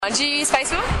Do you use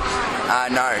Facebook?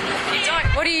 No. You don't?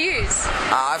 What do you use?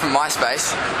 I have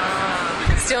MySpace.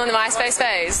 Still in the MySpace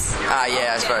phase? Yeah,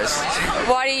 I suppose.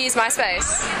 Why do you use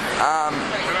MySpace?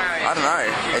 I don't know.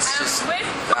 It's just,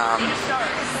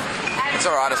 it's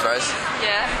alright, I suppose.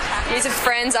 Yeah? You use it for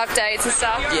friends, updates and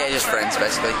stuff? Yeah, just friends,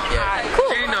 basically. Yeah. Alright, cool.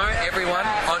 Do you know everyone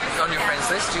on your friends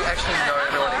list? Do you actually know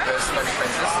everyone in person on your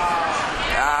friends list?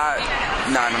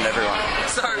 No, not everyone.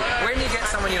 So, when you get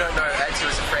someone you don't know adds you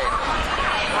as a friend,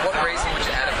 what reason would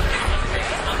you add them?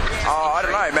 Oh, I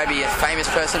don't know. Maybe a famous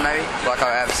person, maybe. Like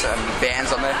I have some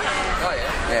bands on there. Oh,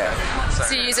 yeah? Yeah.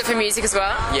 So you use it for music as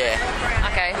well? Yeah.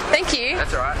 Okay, thank you.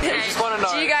 That's alright. We just want to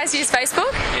know. Do you guys use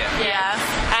Facebook? Yeah. Yeah.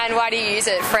 And why do you use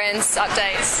it? Friends,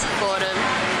 updates? Boredom.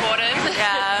 Boredom?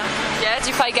 Yeah. Yeah, do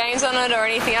you play games on it or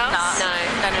anything else? No,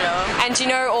 not at all. And do you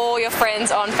know all your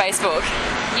friends on Facebook?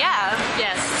 Yeah.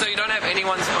 Yes. So you don't have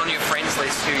anyone on your friends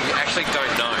list who you actually don't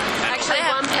know? Actually,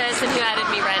 one person who added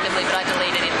me randomly, but I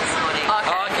deleted him this morning. Oh,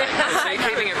 okay. So you're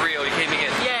keeping it real, you're keeping it...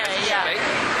 Yeah. Okay.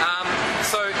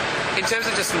 So, in terms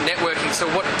of just networking, so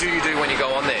what do you do when you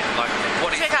go on there?